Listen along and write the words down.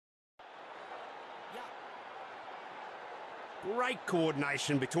Great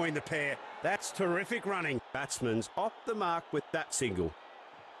coordination between the pair. That's terrific running. Batsman's off the mark with that single.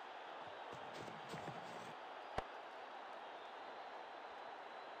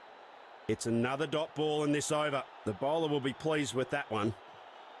 It's another dot ball in this over. The bowler will be pleased with that one.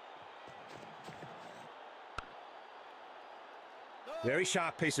 Very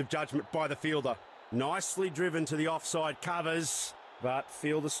sharp piece of judgment by the fielder. Nicely driven to the offside covers, but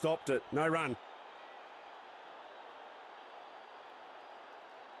fielder stopped it. No run.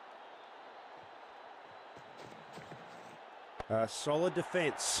 A solid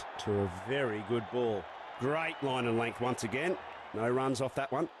defence to a very good ball. Great line and length once again. No runs off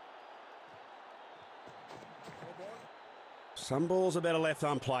that one. Some balls are better left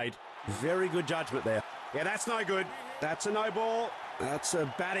unplayed. Very good judgment there. Yeah, that's no good. That's a no ball. That's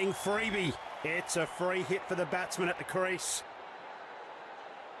a batting freebie. It's a free hit for the batsman at the crease.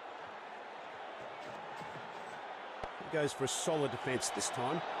 He goes for a solid defence this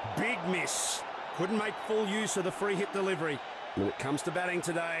time. Big miss. Couldn't make full use of the free hit delivery. When it comes to batting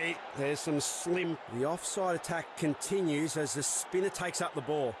today, there's some slim. The offside attack continues as the spinner takes up the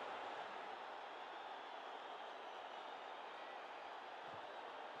ball.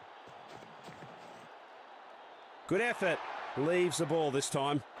 Good effort. Leaves the ball this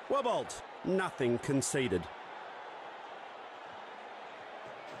time. Well bowled. Nothing conceded.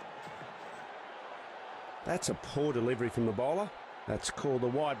 That's a poor delivery from the bowler. That's called a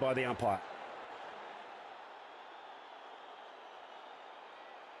wide by the umpire.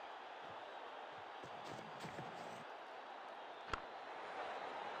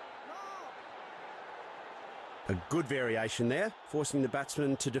 A good variation there, forcing the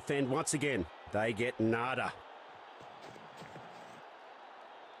batsman to defend once again. They get nada.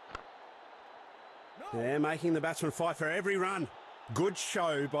 They're making the batsman fight for every run. Good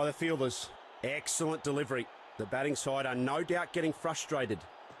show by the fielders. Excellent delivery. The batting side are no doubt getting frustrated.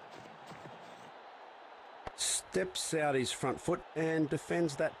 Steps out his front foot and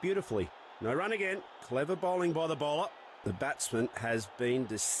defends that beautifully. No run again. Clever bowling by the bowler. The batsman has been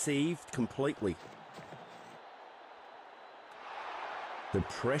deceived completely. The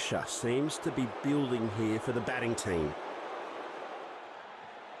pressure seems to be building here for the batting team.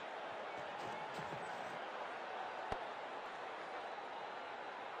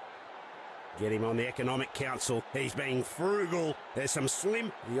 Get him on the Economic Council. He's being frugal. There's some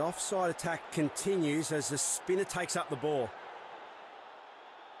slim. The offside attack continues as the spinner takes up the ball.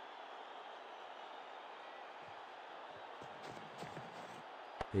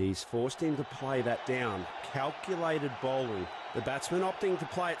 He's forced him to play that down. Calculated bowling. The batsman opting to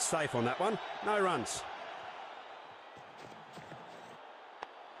play it safe on that one. No runs.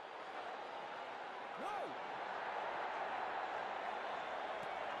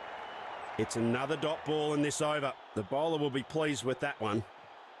 It's another dot ball in this over. The bowler will be pleased with that one.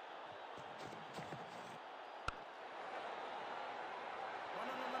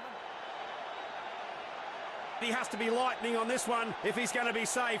 He has to be lightning on this one if he's going to be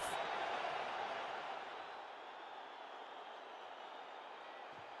safe.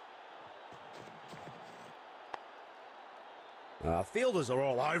 Fielders are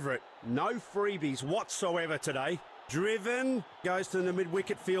all over it. No freebies whatsoever today. Driven, goes to the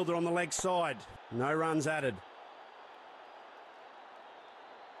mid-wicket fielder on the leg side. No runs added.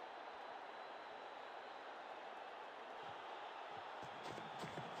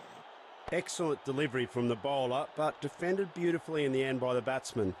 Excellent delivery from the bowler, but defended beautifully in the end by the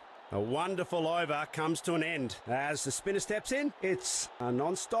batsman. A wonderful over comes to an end. As the spinner steps in, it's a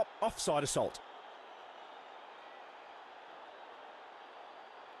non-stop offside assault.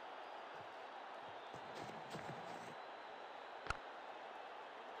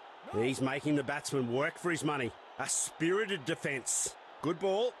 He's making the batsman work for his money. A spirited defence. Good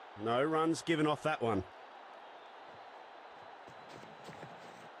ball. No runs given off that one.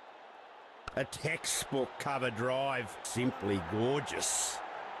 A textbook cover drive. Simply gorgeous.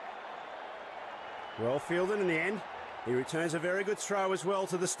 Well fielded in the end. He returns a very good throw as well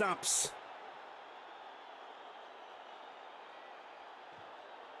to the stumps.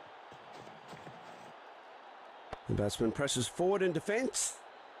 The batsman presses forward in defence.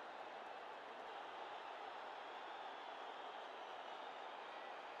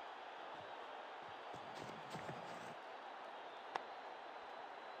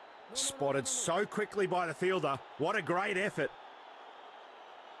 Spotted so quickly by the fielder. What a great effort.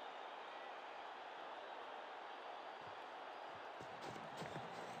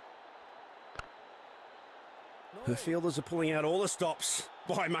 The fielders are pulling out all the stops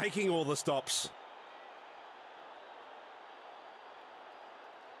by making all the stops.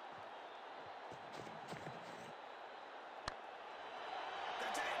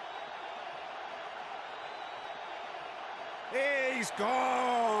 he's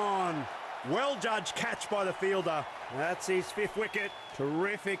gone. Well judged catch by the fielder. That's his 5th wicket.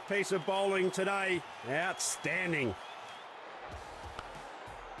 Terrific piece of bowling today. Outstanding.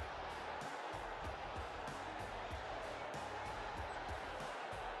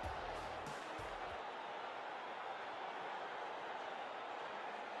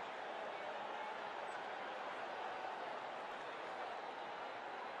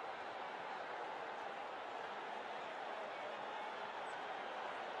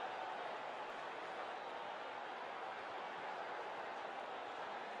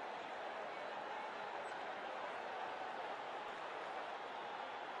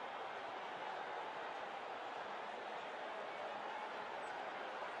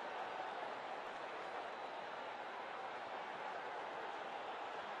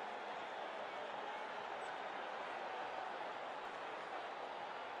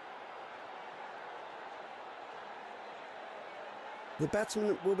 The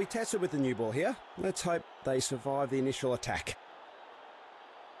batsman will be tested with the new ball here. Let's hope they survive the initial attack.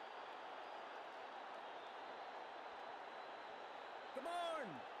 Come on!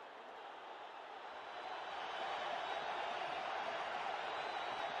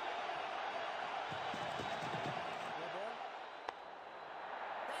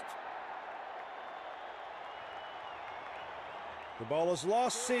 The bowler's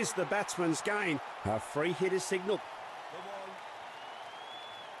loss is the batsman's gain. A free hit is signalled.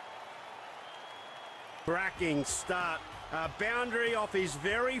 Cracking start. A boundary off his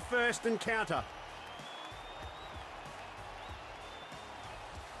very first encounter.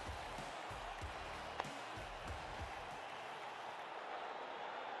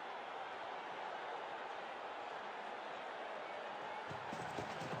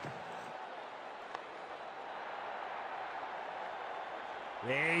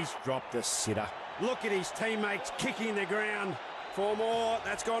 He's dropped a sitter. Look at his teammates kicking the ground. 4 more.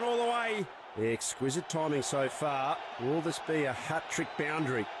 That's gone all the way. Exquisite timing so far. Will this be a hat-trick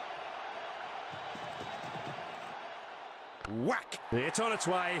boundary? Whack! It's on its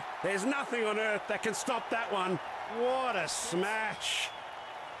way. There's nothing on earth that can stop that one. What a smash!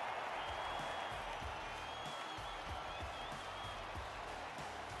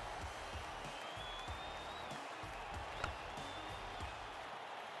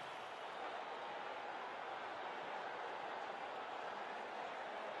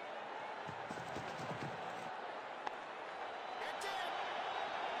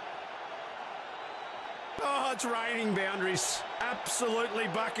 Oh, it's raining boundaries. Absolutely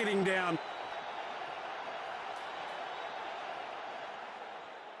bucketing down.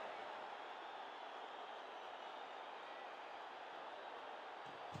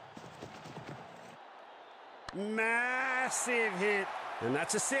 Massive hit. And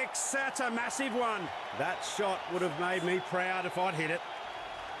that's a 6. That's a massive one. That shot would have made me proud if I'd hit it.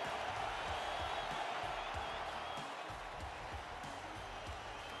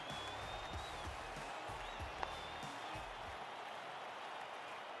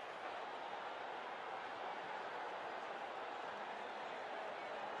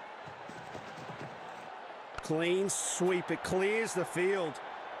 Clean sweep, it clears the field.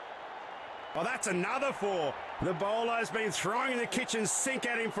 Oh, that's another 4. The bowler's been throwing the kitchen sink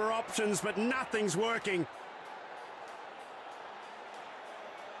at him for options, but nothing's working.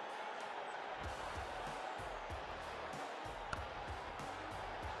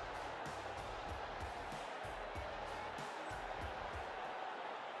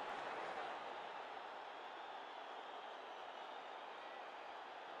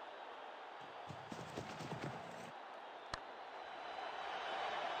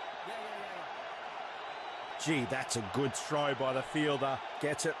 Gee, that's a good throw by the fielder.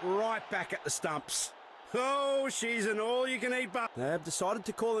 Gets it right back at the stumps. Oh, she's an all-you-can-eat butt. They've decided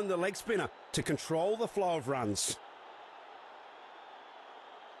to call in the leg spinner to control the flow of runs.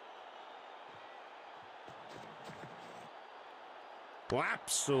 Oh,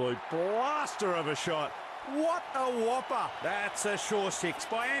 absolute blaster of a shot. What a whopper. That's a sure 6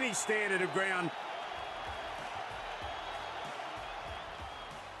 by any standard of ground.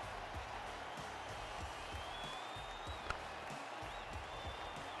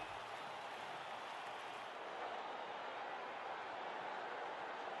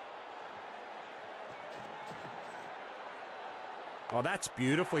 Oh, that's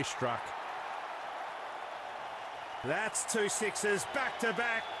beautifully struck. That's 2 6s back to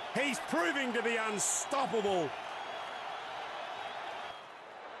back. He's proving to be unstoppable.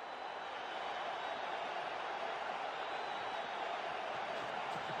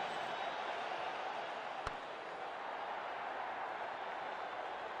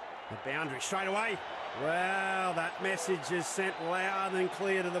 The boundary straight away. Well, that message is sent loud and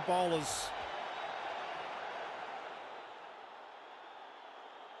clear to the bowlers.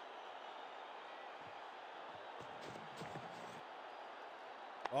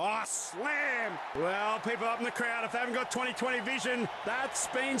 Oh, slam! Well, people up in the crowd, if they haven't got 20/20 vision, that's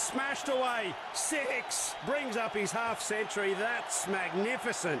been smashed away. 6 brings up his half-century. That's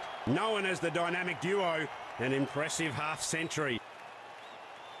magnificent. Known as the dynamic duo, an impressive half-century.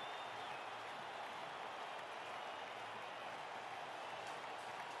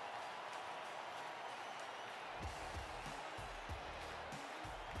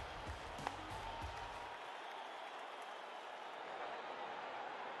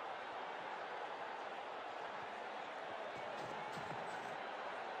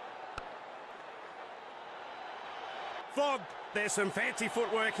 Fogged. There's some fancy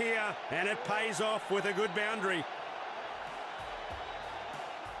footwork here, and it pays off with a good boundary.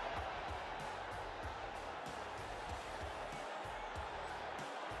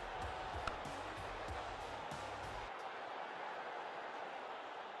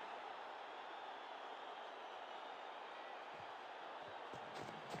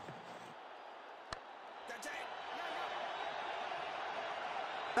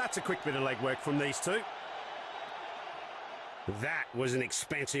 That's a quick bit of legwork from these two. That was an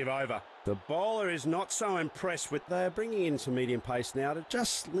expensive over. The bowler is not so impressed with... They're bringing in some medium pace now to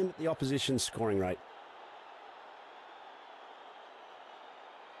just limit the opposition's scoring rate.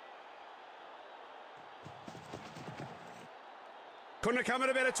 Couldn't have come at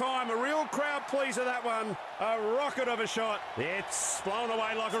a better time. A real crowd pleaser, that one. A rocket of a shot. It's blown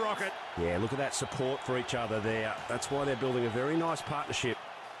away like a rocket. Yeah, look at that support for each other there. That's why they're building a very nice partnership.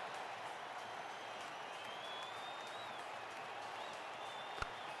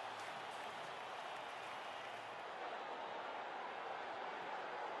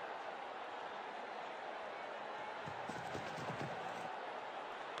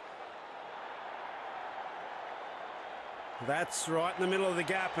 That's right in the middle of the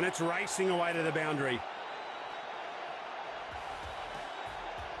gap, and it's racing away to the boundary.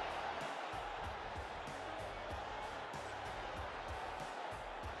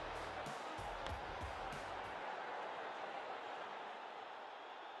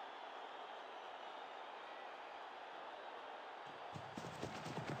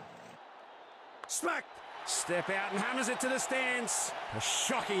 Smacked! Step out and hammers it to the stands. A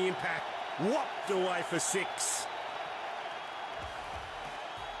shocking impact. Whopped away for 6.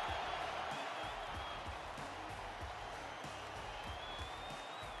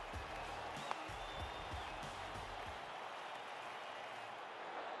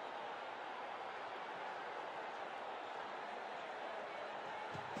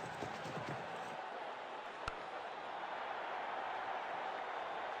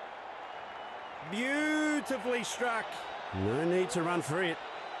 Beautifully struck. No need to run for it.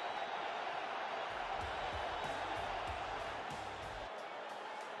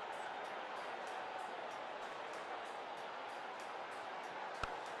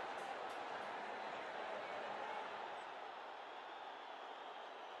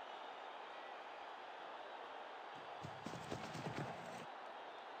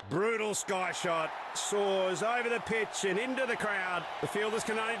 Brutal sky shot. Soars over the pitch and into the crowd. The fielders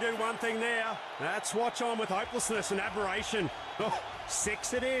can only do one thing there. That's watch on with hopelessness and admiration. Oh,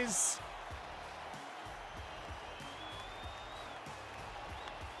 6 it is.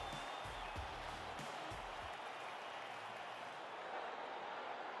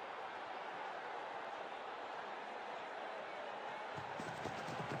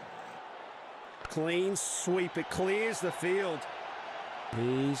 Clean sweep. It clears the field.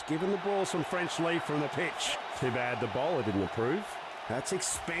 He's given the ball some French leave from the pitch. Too bad the bowler didn't approve. That's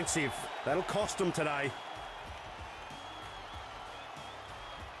expensive. That'll cost him today.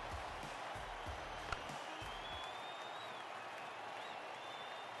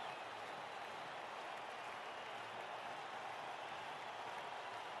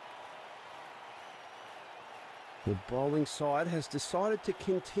 The bowling side has decided to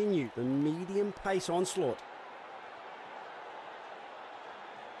continue the medium pace onslaught.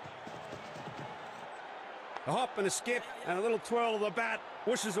 A hop and a skip and a little twirl of the bat,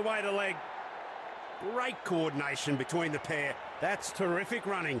 whooshes away the leg. Great coordination between the pair. That's terrific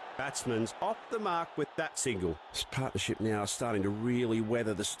running. Batsman's off the mark with that single. This partnership now is starting to really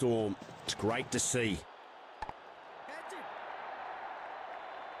weather the storm. It's great to see.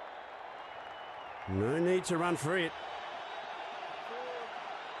 No need to run for it.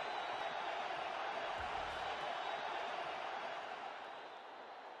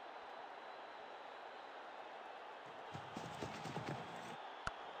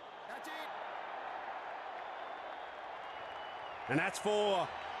 And that's 4.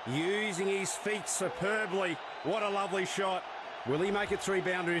 Using his feet superbly. What a lovely shot. Will he make it 3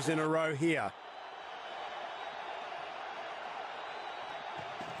 boundaries in a row here?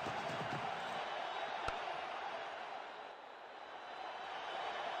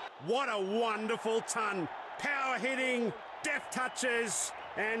 What a wonderful ton. Power hitting, deft touches,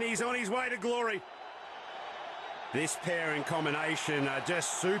 and he's on his way to glory. This pair in combination are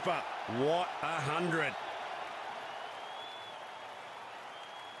just super. What 100.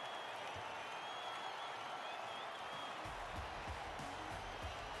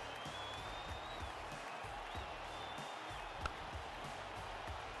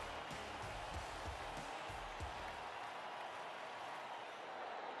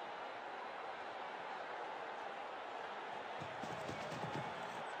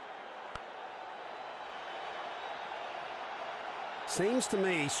 Seems to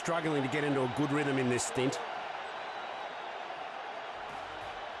me he's struggling to get into a good rhythm in this stint.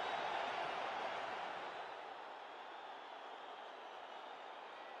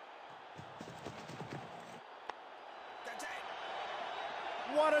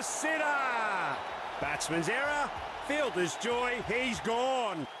 What a sitter! Batsman's error, fielder's joy, he's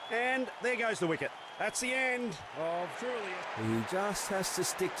gone. And there goes the wicket. That's the end of truly... He just has to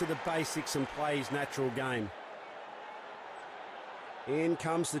stick to the basics and play his natural game. In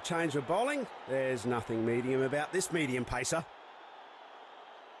comes the change of bowling. There's nothing medium about this medium pacer.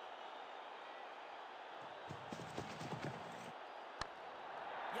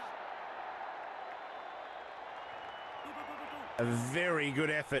 A very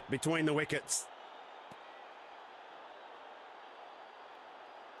good effort between the wickets.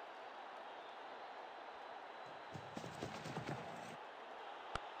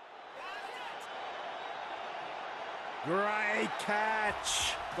 Great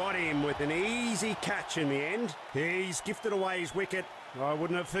catch. Got him with an easy catch in the end. He's gifted away his wicket. I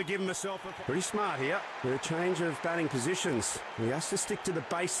wouldn't have forgiven myself. Pretty smart here. A change of batting positions. He has to stick to the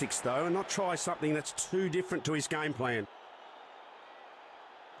basics, though, and not try something that's too different to his game plan.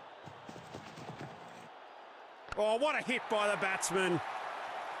 Oh, what a hit by the batsman.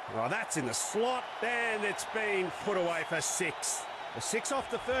 Oh, that's in the slot, and it's been put away for 6. A 6 off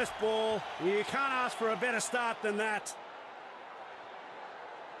the first ball. You can't ask for a better start than that.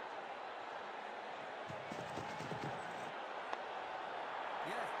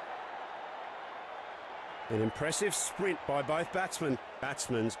 An impressive sprint by both batsmen.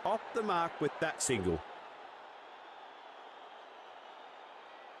 Batsman's off the mark with that single.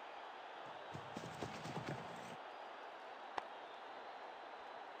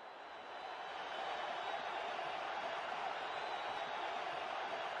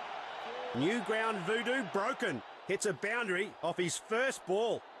 New ground voodoo broken. Hits a boundary off his first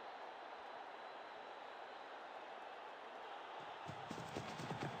ball.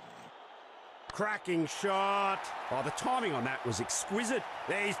 Cracking shot. Oh, the timing on that was exquisite.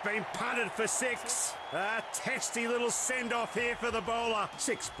 He's been punted for 6. A testy little send-off here for the bowler.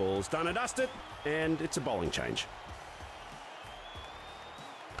 6 balls done and dusted, and it's a bowling change.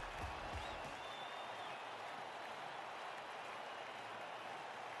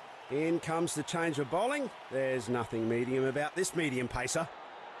 In comes the change of bowling. There's nothing medium about this medium pacer.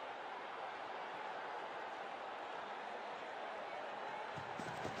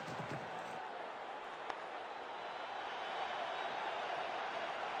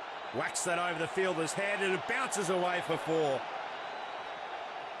 Whacks that over the fielder's head and it bounces away for 4.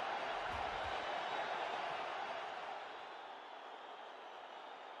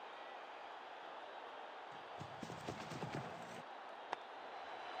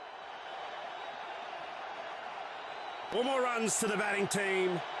 Four more runs to the batting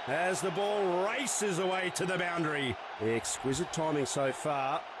team as the ball races away to the boundary. Exquisite timing so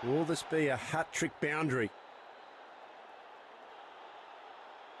far. Will this be a hat-trick boundary?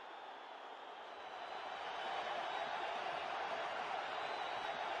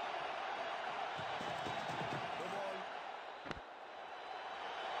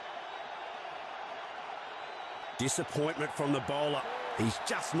 Disappointment from the bowler. He's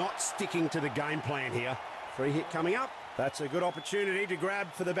just not sticking to the game plan here. Free hit coming up. That's a good opportunity to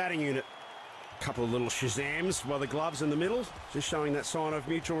grab for the batting unit. A couple of little shazams while the glove's in the middle, just showing that sign of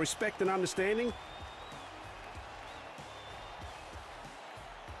mutual respect and understanding.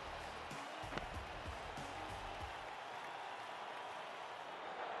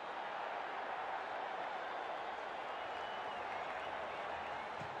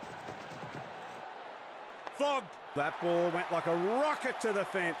 Flogged. That ball went like a rocket to the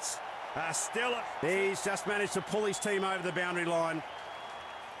fence. Still, he's just managed to pull his team over the boundary line.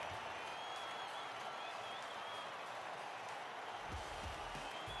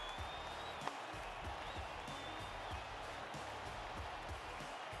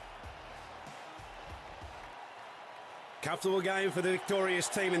 Comfortable game for the victorious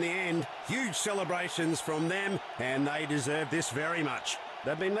team in the end. Huge celebrations from them, and they deserve this very much.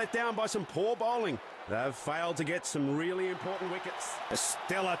 They've been let down by some poor bowling. They've failed to get some really important wickets. A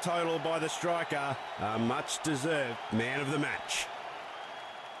stellar total by the striker, a much-deserved man of the match.